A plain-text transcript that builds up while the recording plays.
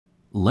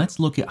let's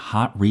look at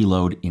hot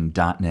reload in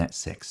 .NET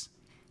 6.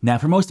 Now,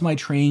 for most of my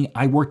training,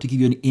 I work to give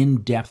you an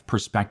in-depth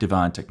perspective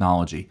on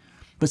technology,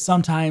 but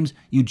sometimes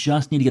you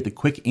just need to get the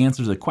quick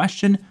answer to the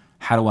question,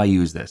 how do I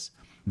use this?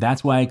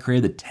 That's why I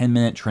created the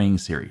 10-minute training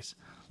series.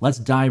 Let's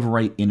dive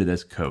right into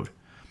this code.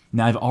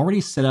 Now, I've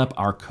already set up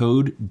our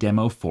code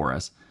demo for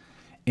us,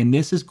 and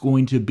this is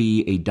going to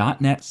be a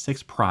 .NET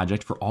 6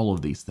 project for all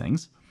of these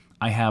things.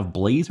 I have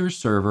Blazor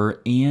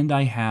server and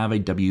I have a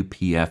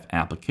WPF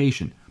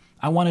application.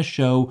 I want to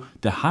show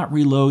that hot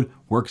reload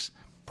works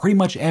pretty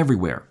much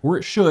everywhere, or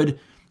it should.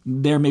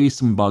 There may be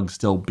some bugs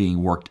still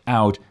being worked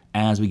out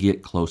as we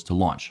get close to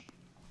launch.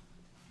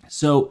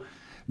 So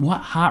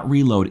what hot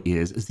reload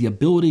is the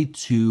ability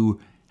to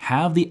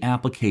have the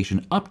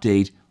application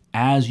update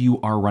as you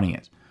are running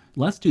it.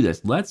 Let's do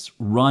this. Let's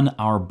run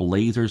our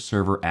Blazor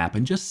server app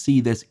and just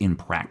see this in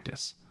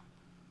practice.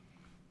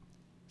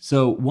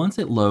 So once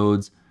it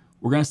loads,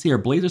 we're going to see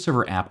our Blazor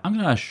server app. I'm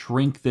going to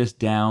shrink this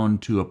down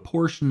to a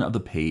portion of the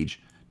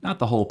page, not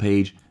the whole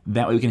page.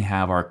 That way we can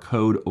have our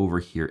code over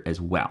here as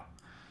well.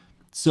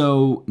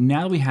 So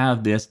now that we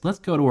have this, let's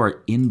go to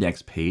our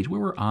index page where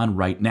we're on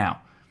right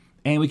now.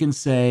 And we can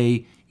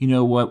say, you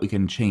know what, we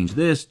can change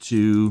this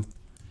to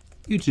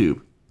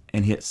YouTube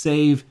and hit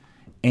save.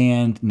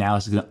 And now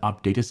this is going to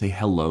update to say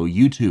hello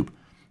YouTube.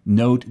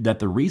 Note that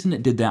the reason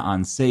it did that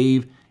on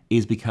save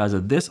is because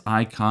of this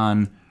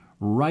icon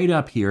right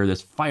up here,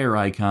 this fire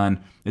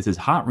icon. It says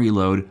hot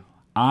reload.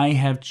 I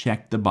have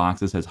checked the box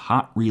that says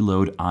hot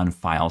reload on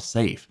file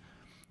save.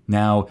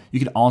 Now you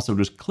can also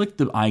just click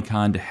the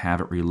icon to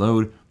have it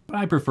reload, but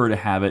I prefer to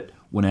have it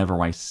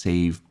whenever I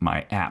save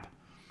my app.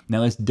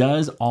 Now this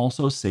does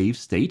also save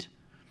state.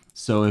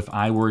 So if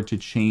I were to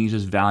change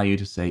this value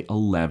to say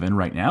 11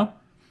 right now,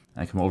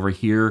 I come over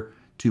here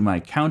to my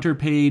counter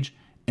page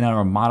and I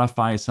want to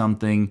modify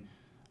something.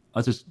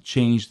 Let's just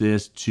change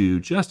this to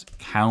just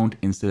count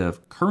instead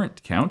of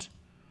current count.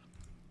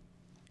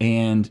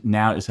 And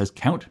now it says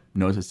count.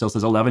 Notice it still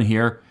says 11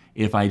 here.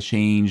 If I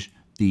change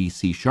the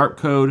C#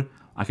 code,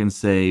 I can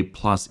say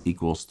plus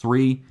equals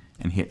 3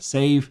 and hit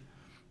save.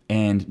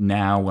 And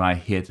now when I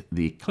hit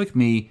the click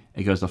me,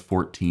 it goes to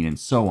 14 and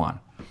so on.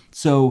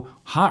 So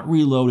hot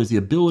reload is the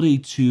ability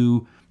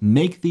to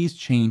make these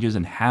changes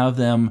and have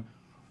them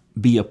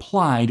be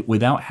applied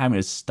without having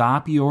to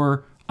stop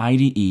your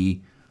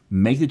IDE,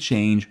 make the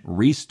change,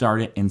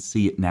 restart it, and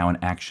see it now in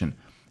action.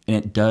 And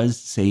it does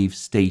save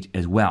state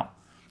as well.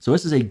 So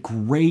this is a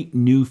great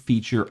new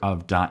feature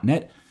of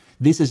 .NET.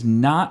 This is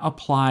not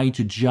applied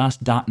to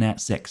just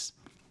 .NET 6.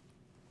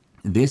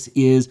 This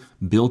is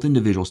built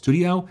into Visual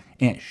Studio,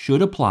 and it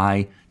should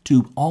apply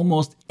to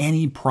almost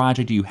any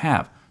project you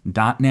have,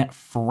 .NET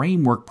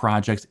Framework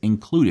projects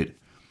included.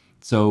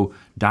 So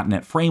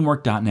 .NET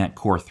Framework, .NET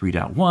Core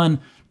 3.1,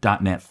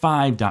 .NET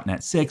 5,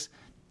 .NET 6,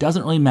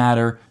 doesn't really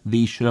matter.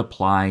 These should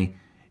apply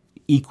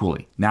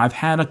equally. Now I've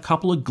had a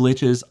couple of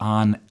glitches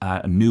on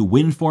a new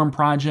WinForm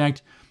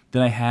project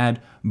that I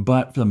had,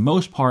 but for the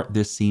most part,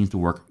 this seems to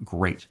work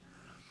great.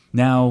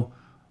 Now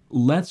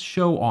let's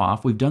show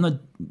off. We've done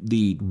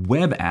the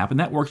web app, and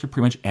that works for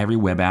pretty much every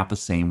web app the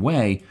same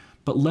way,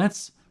 but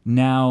let's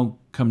now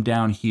come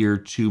down here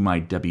to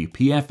my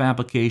WPF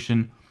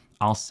application.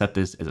 I'll set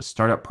this as a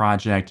startup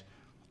project.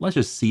 Let's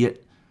just see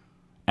it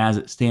as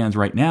it stands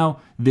right now.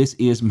 This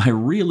is my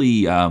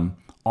really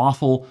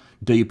awful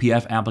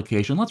WPF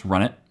application. Let's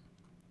run it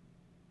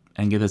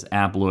and get this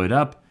app loaded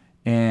up,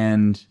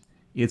 and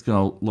it's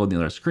going to load the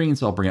other screen,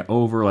 so I'll bring it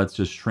over. Let's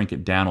just shrink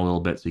it down a little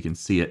bit so you can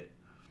see it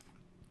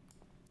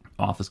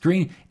off the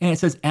screen. And it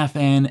says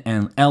FN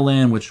and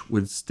LN, which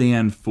would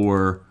stand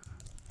for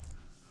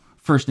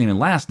first name and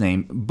last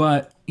name.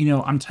 But, you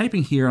know, I'm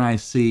typing here and I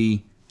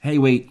see, hey,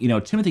 wait, you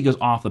know, Timothy goes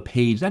off the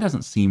page. That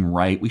doesn't seem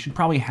right. We should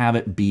probably have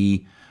it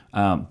be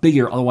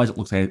bigger. Otherwise, it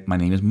looks like my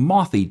name is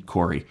Mothy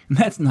Corey. And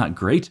that's not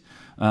great,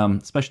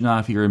 especially not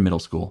if you're in middle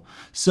school.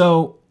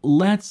 So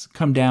let's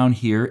come down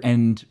here,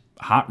 and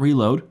hot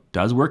reload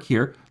does work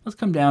here. Let's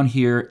come down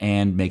here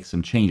and make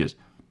some changes.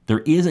 There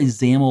is a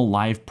XAML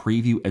live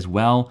preview as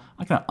well.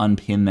 I'm going to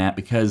unpin that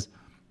because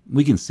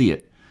we can see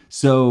it.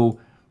 So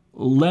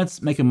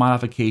let's make a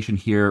modification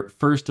here.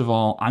 First of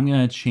all, I'm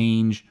going to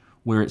change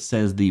where it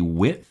says the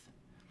width.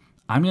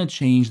 I'm going to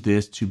change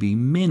this to be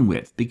min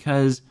width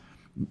because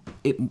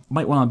it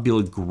might want to be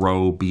able to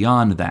grow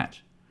beyond that.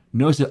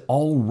 Notice it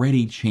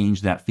already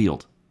changed that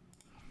field.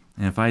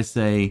 And if I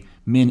say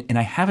min, and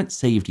I haven't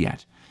saved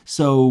yet.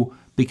 So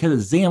because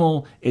it's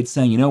XAML, it's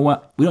saying, you know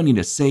what, we don't need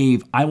to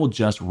save. I will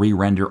just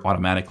re-render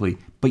automatically,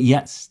 but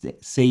yet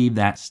save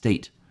that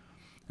state.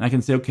 And I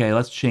can say, okay,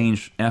 let's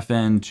change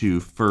FN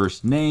to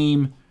first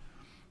name,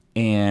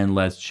 and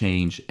let's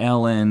change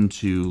LN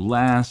to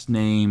last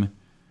name.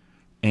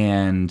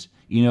 And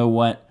you know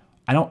what?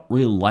 I don't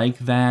really like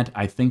that.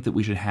 I think that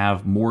we should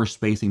have more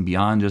spacing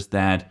beyond just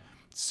that.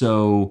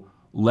 So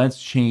let's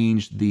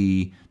change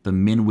the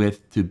min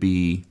width to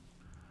be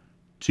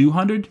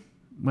 200.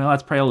 Well,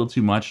 that's probably a little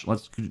too much.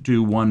 Let's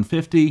do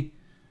 150.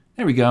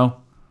 There we go.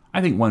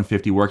 I think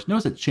 150 works.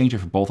 Notice it changed it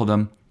for both of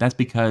them. That's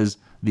because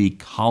the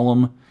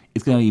column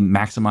it's going to be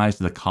maximized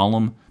to the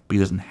column, but it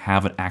doesn't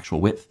have an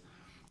actual width.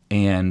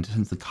 And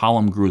since the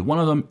column grew with one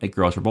of them, it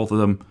grows for both of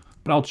them,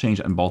 but I'll change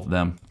that in both of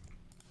them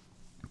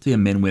to a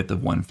min width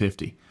of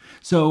 150.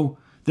 So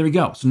there we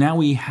go. So now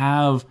we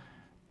have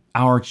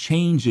our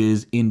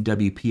changes in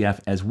WPF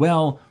as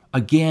well.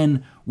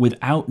 Again,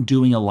 without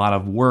doing a lot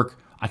of work,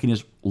 I can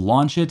just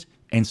launch it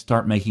and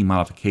start making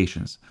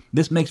modifications.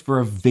 This makes for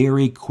a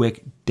very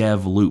quick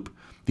dev loop.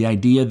 The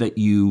idea that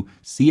you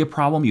see a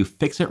problem, you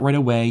fix it right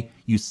away,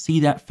 you see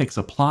that fix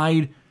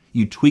applied,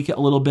 you tweak it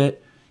a little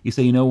bit, you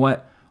say, you know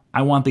what,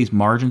 I want these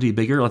margins to be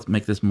bigger, let's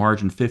make this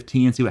margin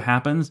 15 and see what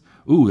happens.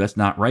 Ooh, that's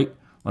not right,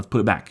 let's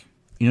put it back.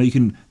 You know, you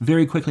can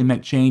very quickly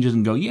make changes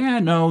and go, yeah,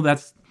 no,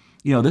 that's,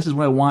 you know, this is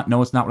what I want,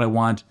 no, it's not what I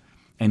want,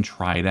 and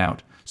try it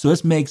out. So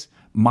this makes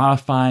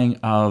modifying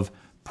of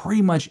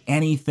pretty much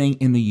anything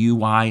in the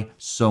UI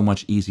so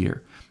much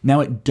easier.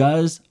 Now it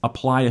does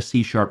apply to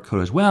C#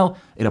 code as well.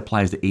 It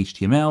applies to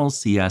HTML,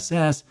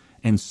 CSS,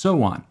 and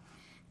so on.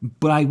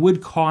 But I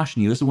would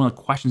caution you, this is one of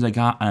the questions I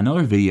got on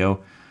another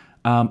video,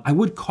 I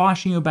would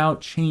caution you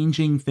about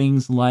changing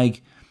things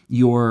like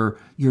your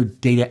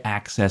data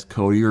access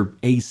code, your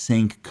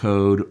async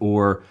code,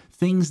 or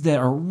things that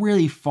are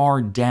really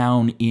far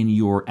down in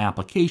your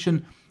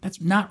application. That's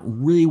not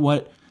really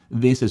what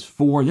this is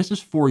for. This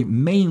is for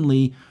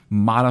mainly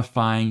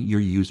modifying your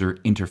user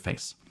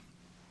interface.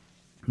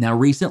 Now,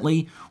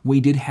 recently, we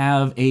did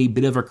have a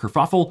bit of a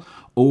kerfuffle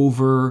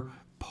over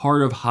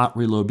part of hot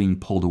reload being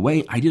pulled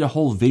away. I did a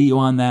whole video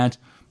on that,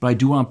 but I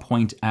do want to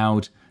point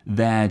out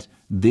that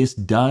this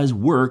does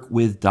work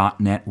with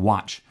 .NET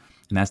Watch,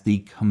 and that's the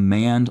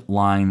command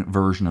line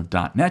version of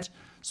 .NET.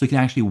 So you can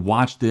actually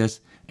watch this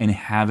and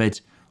have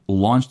it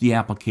launch the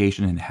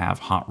application and have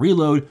hot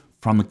reload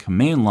from the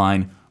command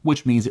line,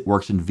 which means it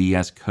works in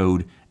VS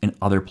Code and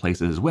other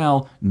places as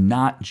well,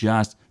 not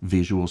just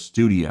Visual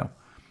Studio.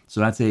 So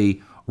that's a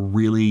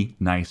really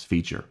nice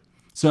feature.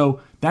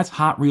 So that's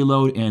hot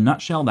reload in a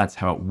nutshell. That's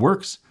how it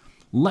works.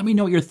 Let me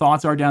know what your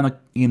thoughts are down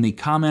in the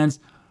comments.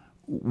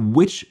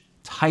 Which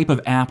type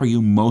of app are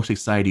you most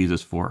excited to use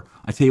this for?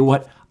 I tell you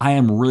what, I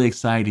am really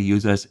excited to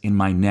use this in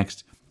my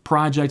next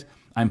project.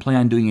 I'm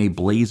planning on doing a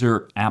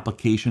Blazor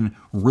application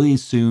really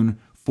soon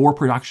for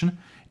production,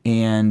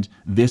 and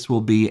this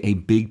will be a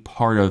big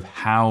part of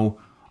how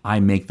I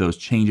make those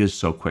changes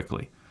so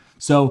quickly.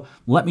 So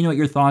let me know what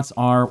your thoughts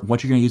are,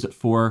 what you're going to use it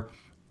for.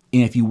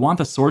 And if you want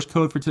the source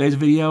code for today's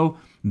video,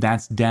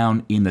 that's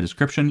down in the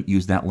description.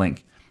 Use that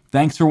link.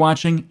 Thanks for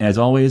watching. As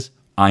always,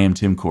 I am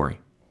Tim Corey.